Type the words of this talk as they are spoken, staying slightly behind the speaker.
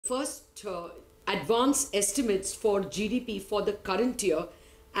first advance estimates for GDP for the current year,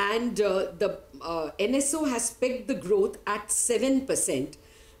 and the NSO has pegged the growth at 7%.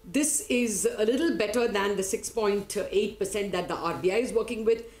 This is a little better than the 6.8% that the RBI is working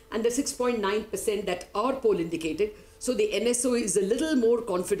with and the 6.9% that our poll indicated. So the NSO is a little more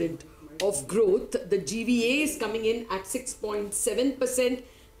confident of growth. The GVA is coming in at 6.7%,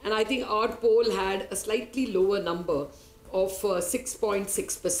 and I think our poll had a slightly lower number of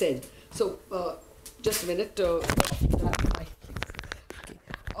 6.6%. So just a minute.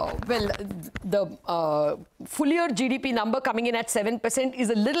 Well, the full year GDP number coming in at 7% is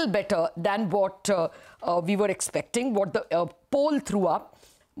a little better than what we were expecting, what the poll threw up.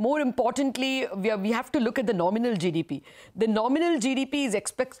 More importantly, we have to look at the nominal GDP. The nominal GDP is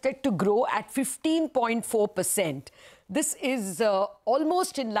expected to grow at 15.4%. This is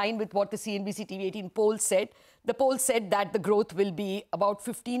almost in line with what the CNBC-TV18 poll said. The poll said that the growth will be about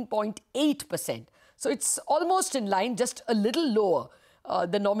 15.8%. So it's almost in line, just a little lower,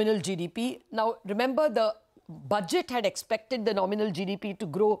 the nominal GDP. Now, remember, the budget had expected the nominal GDP to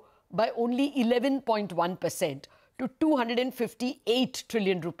grow by only 11.1%. to 258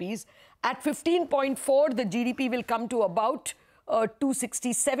 trillion rupees. At 15.4, the GDP will come to about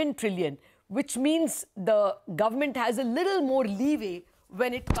 267 trillion, which means the government has a little more leeway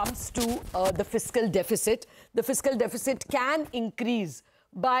when it comes to the fiscal deficit. The fiscal deficit can increase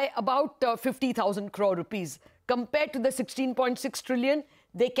by about 50,000 crore rupees. Compared to the 16.6 trillion,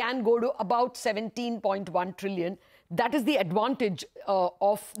 they can go to about 17.1 trillion. That is the advantage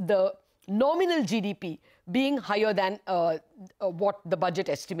of the nominal GDP being higher than what the budget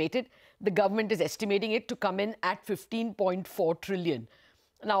estimated. The government is estimating it to come in at 15.4 trillion.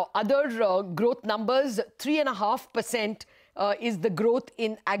 Now, other growth numbers, 3.5% is the growth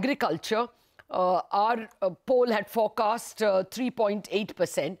in agriculture. Our poll had forecast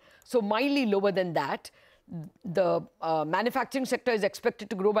 3.8%, so mildly lower than that. The manufacturing sector is expected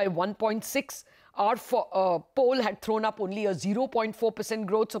to grow by 1.6%. Our poll had thrown up only a 0.4%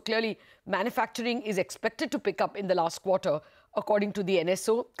 growth. So clearly, manufacturing is expected to pick up in the last quarter, according to the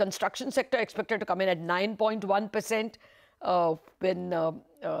NSO. Construction sector expected to come in at 9.1%. When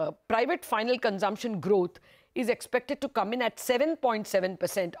private final consumption growth is expected to come in at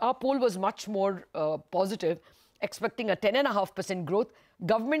 7.7%. Our poll was much more positive, expecting a 10.5% growth.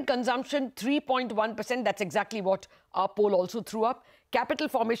 Government consumption, 3.1%. That's exactly what our poll also threw up. Capital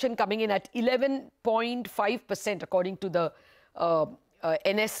formation coming in at 11.5%, according to the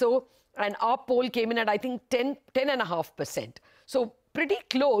NSO. And our poll came in at, I think, 10.5%. So pretty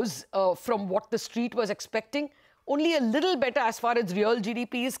close from what the street was expecting. Only a little better as far as real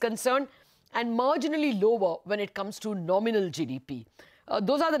GDP is concerned, and marginally lower when it comes to nominal GDP.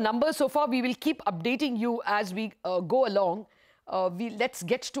 Those are the numbers so far. We will keep updating you as we go along. Let's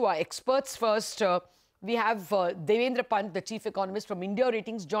get to our experts first. We have Devendra Pant, the chief economist from India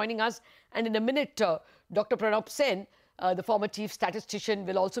Ratings, joining us. And in a minute, Dr. Pronab Sen, the former chief statistician,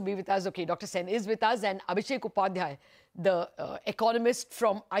 will also be with us. Okay, Dr. Sen is with us. And Abhishek Upadhyay, the economist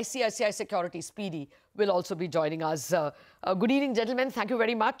from ICICI Securities, PD, will also be joining us. Good evening, gentlemen. Thank you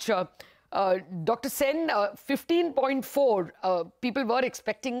very much. Dr. Sen, 15.4, people were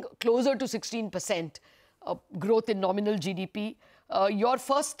expecting closer to 16% growth in nominal GDP. Your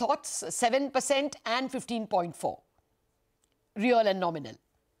first thoughts, 7% and 15.4, real and nominal.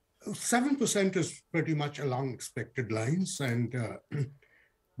 7% is pretty much along expected lines. And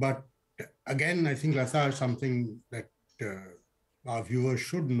but again, I think that's something that our viewers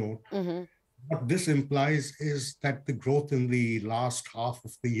should note. Mm-hmm. What this implies is that the growth in the last half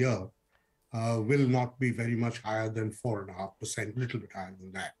of the year will not be very much higher than 4.5%, a little bit higher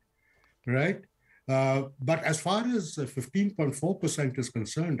than that, right? But as far as 15.4% is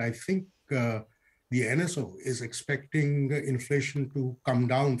concerned, I think the NSO is expecting inflation to come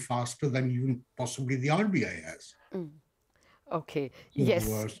down faster than even possibly the RBI has. Mm. Okay, so, yes.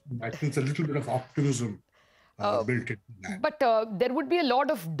 I think it's a little bit of optimism built into that. But there would be a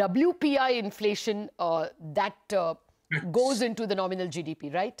lot of WPI inflation that goes into the nominal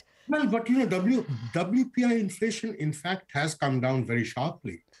GDP, right? Well, but you know, WPI inflation, in fact, has come down very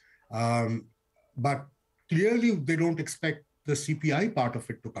sharply. But clearly, they don't expect the CPI part of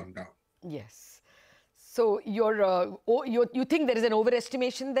it to come down. Yes. So you think there is an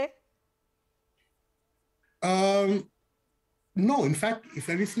overestimation there? No, in fact, if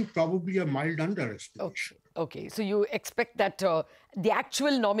anything, probably a mild underestimation. Okay. So you expect that the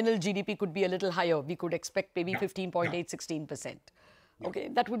actual nominal GDP could be a little higher. We could expect maybe 15.8, 16%. Okay,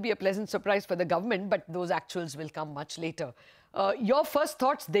 that would be a pleasant surprise for the government, but those actuals will come much later. Your first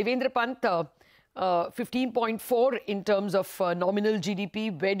thoughts, Devendra Pant, 15.4 in terms of nominal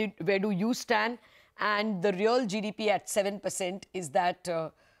GDP. Where do you stand? And the real GDP at 7%, is that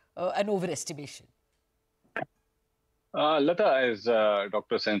an overestimation? Lata, as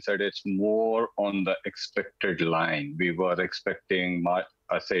Dr. Sen said, it's more on the expected line. We were expecting,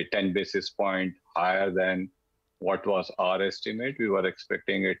 say, 10 basis point higher than what was our estimate. We were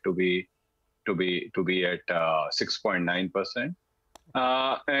expecting it to be at 6.9%.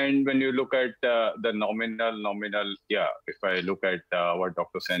 And when you look at the nominal, yeah, if I look at what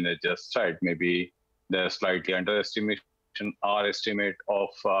Dr. Sen has just said, maybe there's slightly underestimation. Our estimate of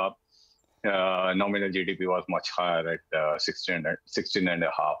nominal GDP was much higher at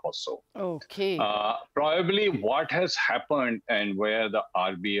 16.5 or so. Okay. Probably what has happened and where the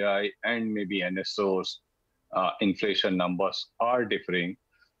RBI and maybe NSO's inflation numbers are differing.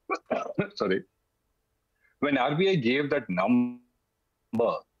 Sorry. When RBI gave that number,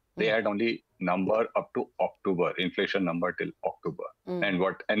 they had only number up to October, inflation number till October. And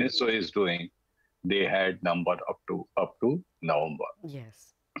what NSO is doing, they had number up to November.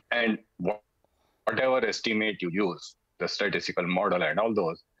 Yes. And whatever estimate you use, the statistical model and all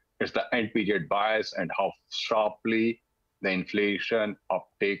those, it's the end period bias and how sharply the inflation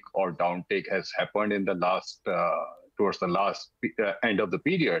uptake or downtake has happened in the last, towards the last end of the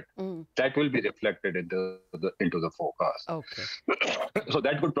period. That will be reflected into the forecast. Okay. So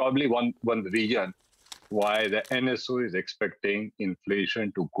that would probably one reason why the NSO is expecting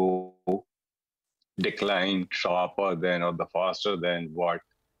inflation to go decline sharper than or the faster than what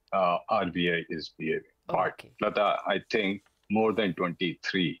RBI is behaving. Okay. But Lata, I think more than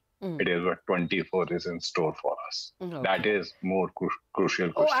 23, it is what 24 is in store for us. Okay. That is more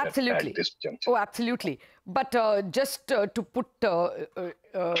crucial question absolutely. at this juncture. Oh, absolutely. But just to put our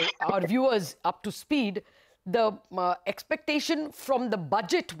viewers up to speed, the expectation from the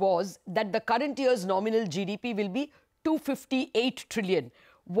budget was that the current year's nominal GDP will be 258 trillion.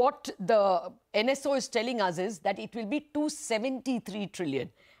 What the NSO is telling us is that it will be 273 trillion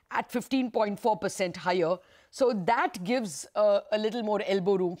at 15.4% higher. So that gives a little more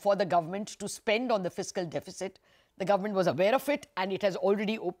elbow room for the government to spend on the fiscal deficit. The government was aware of it and it has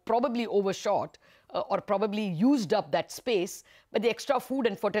already probably overshot or probably used up that space. But the extra food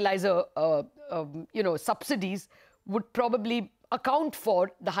and fertilizer subsidies would probably account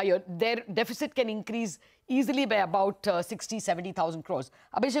for the higher. Their deficit can increase easily by about 70,000 crores.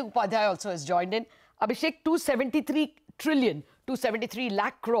 Abhishek Upadhyay also has joined in. Abhishek, 273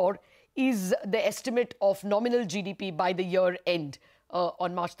 lakh crore is the estimate of nominal GDP by the year end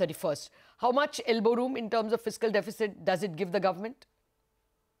on March 31st. How much elbow room in terms of fiscal deficit does it give the government?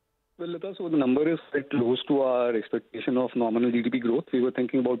 Well, Lata, so the number is quite close to our expectation of nominal GDP growth. We were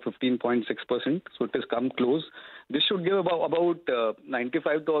thinking about 15.6%, so it has come close. This should give about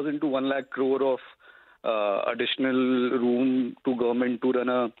 95,000 to 1 lakh crore of additional room to government to run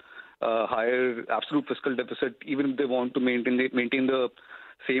a higher absolute fiscal deficit, even if they want to maintain the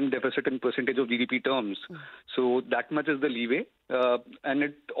same deficit in percentage of GDP terms. So that much is the leeway.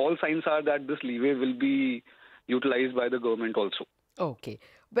 And all signs are that this leeway will be utilized by the government also. Okay.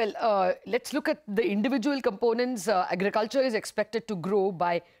 Well, let's look at the individual components. Agriculture is expected to grow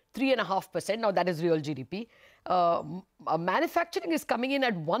by 3.5%. Now, that is real GDP. Manufacturing is coming in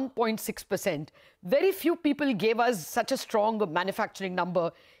at 1.6%. Very few people gave us such a strong manufacturing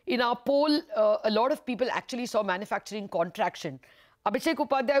number. In our poll, a lot of people actually saw manufacturing contraction. Abhishek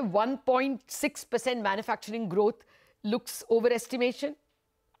Upadhyay, 1.6% manufacturing growth looks overestimation?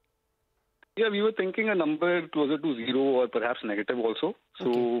 Yeah, we were thinking a number closer to 0 or perhaps negative also.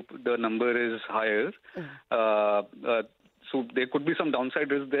 So the number is higher. So there could be some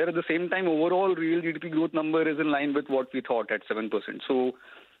downside risk there. At the same time, overall real GDP growth number is in line with what we thought at 7%. So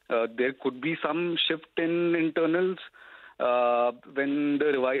there could be some shift in internals when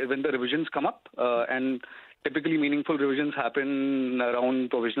the revisions come up, and typically meaningful revisions happen around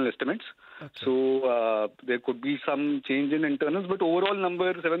provisional estimates. So there could be some change in internals, but overall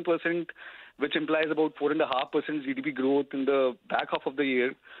number 7%, which implies about 4.5% GDP growth in the back half of the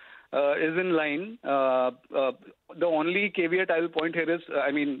year, is in line. The only caveat I will point here is,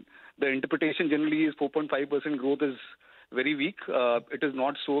 the interpretation generally is 4.5% growth is very weak. It is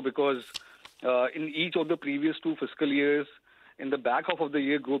not so because in each of the previous 2 fiscal years, in the back half of the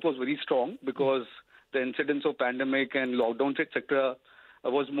year, growth was very strong because the incidence of pandemic and lockdowns, etc.,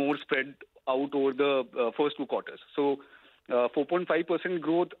 was more spread out over the first 2 quarters. So 4.5%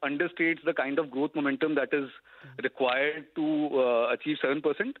 growth understates the kind of growth momentum that is required to achieve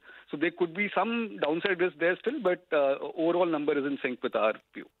 7%. So there could be some downside risk there still, but overall number is in sync with our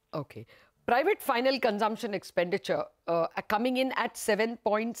view. Okay. Private final consumption expenditure coming in at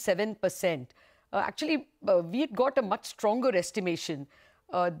 7.7%. Actually, we had got a much stronger estimation.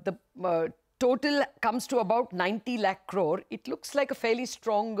 The total comes to about 90 lakh crore. It looks like a fairly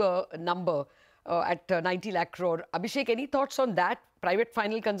strong number at 90 lakh crore. Abhishek, any thoughts on that? Private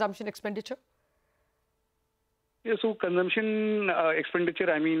final consumption expenditure? Yeah, so consumption expenditure,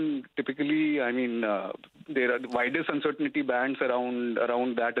 typically, there are the widest uncertainty bands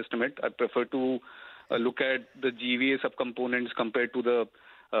around that estimate. I prefer to look at the GVA subcomponents compared to the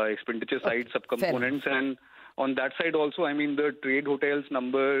expenditure side subcomponents. And on that side also, the trade hotels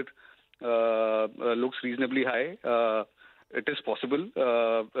number looks reasonably high. It is possible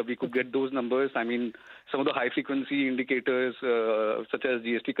we could get those numbers. Some of the high frequency indicators such as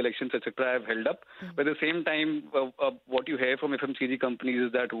GST collections, etc., have held up. But at the same time, what you hear from FMCG companies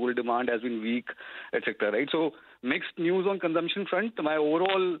is that rural demand has been weak, etc. Right? So mixed news on consumption front. My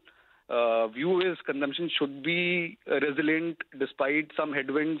overall view is consumption should be resilient despite some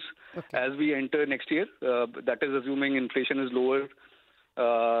headwinds as we enter next year. That is assuming inflation is lower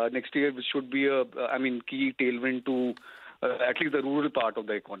next year, which should be a key tailwind to at least the rural part of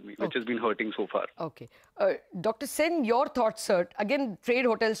the economy, which has been hurting so far. Okay. Dr. Sen, your thoughts, sir. Again, trade,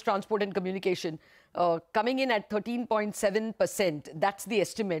 hotels, transport and communication coming in at 13.7%. That's the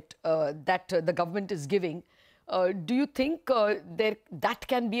estimate that the government is giving. Do you think that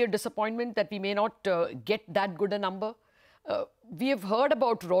can be a disappointment, that we may not get that good a number? We have heard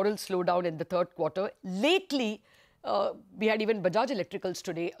about rural slowdown in the third quarter. Lately, we had even Bajaj Electricals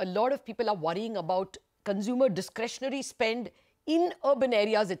today. A lot of people are worrying about consumer discretionary spend in urban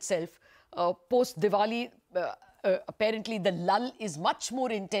areas itself. Post-Diwali, apparently the lull is much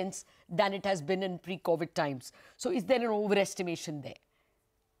more intense than it has been in pre-COVID times. So is there an overestimation there?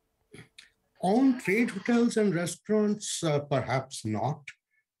 On trade hotels and restaurants, perhaps not.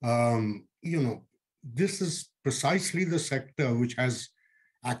 This is precisely the sector which has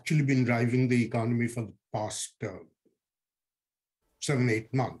actually been driving the economy for the past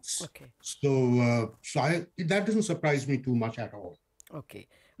 7-8 months. Okay. So, that doesn't surprise me too much at all. Okay.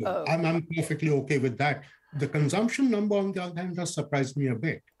 I'm perfectly okay with that. The consumption number, on the other hand, does surprise me a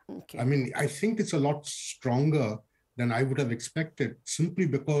bit. Okay. I think it's a lot stronger than I would have expected, simply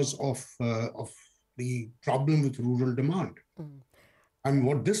because of the problem with rural demand. And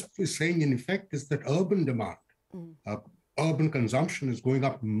what this is saying, in effect, is that urban demand, urban consumption is going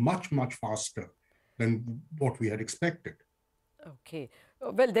up much, much faster than what we had expected. Okay.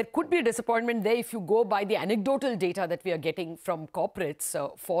 Well, there could be a disappointment there if you go by the anecdotal data that we are getting from corporates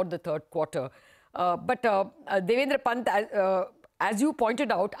for the third quarter. But Devendra Pant, as you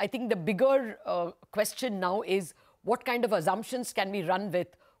pointed out, I think the bigger question now is what kind of assumptions can we run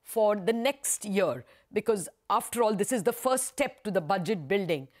with for the next year? Because after all, this is the first step to the budget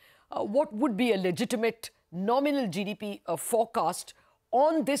building. What would be a legitimate nominal GDP forecast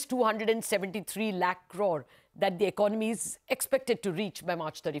on this 273 lakh crore that the economy is expected to reach by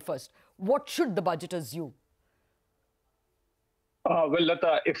March 31st? What should the budget assume? Well,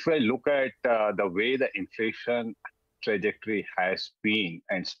 Lata, if I look at the way the inflation trajectory has been,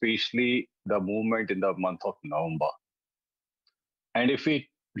 and especially the movement in the month of November, and if we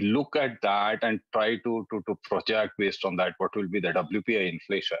look at that and try to project based on that, what will be the WPI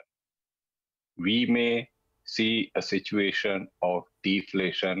inflation, we may see a situation of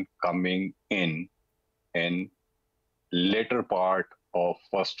deflation coming in later part of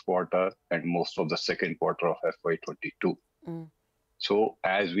first quarter and most of the second quarter of FY22. So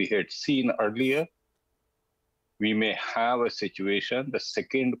as we had seen earlier, we may have a situation, the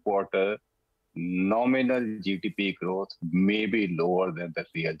second quarter nominal GDP growth may be lower than the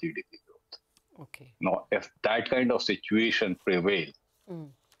real GDP growth. Okay. Now, if that kind of situation prevails,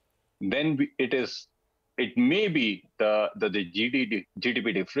 then it may be the GDP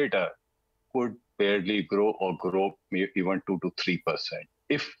deflator could barely grow or grow even 2 to 3%.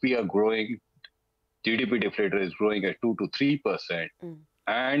 If we are growing, GDP deflator is growing at 2 to 3%,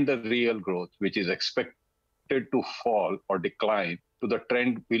 and the real growth, which is expected to fall or decline to the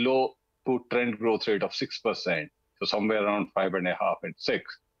trend below to trend growth rate of 6%, so somewhere around 5.5 and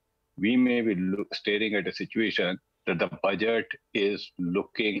 6, we may be staring at a situation that the budget is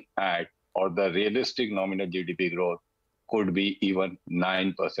looking at, or the realistic nominal GDP growth could be even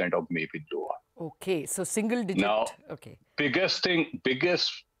 9% or maybe lower. Okay, so single digit. Now, okay. biggest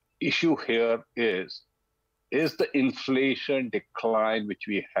issue here is the inflation decline which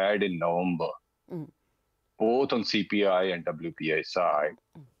we had in November, both on CPI and WPI side,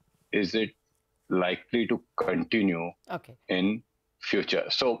 is it likely to continue in future?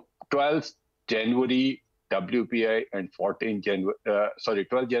 So 12th January WPI and 12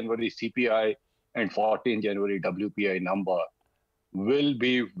 January CPI and 14 January WPI number will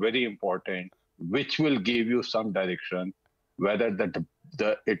be very important which will give you some direction whether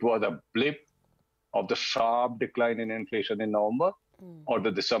it was a blip of the sharp decline in inflation in November, or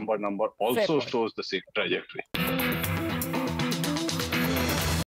the December number also shows the same trajectory.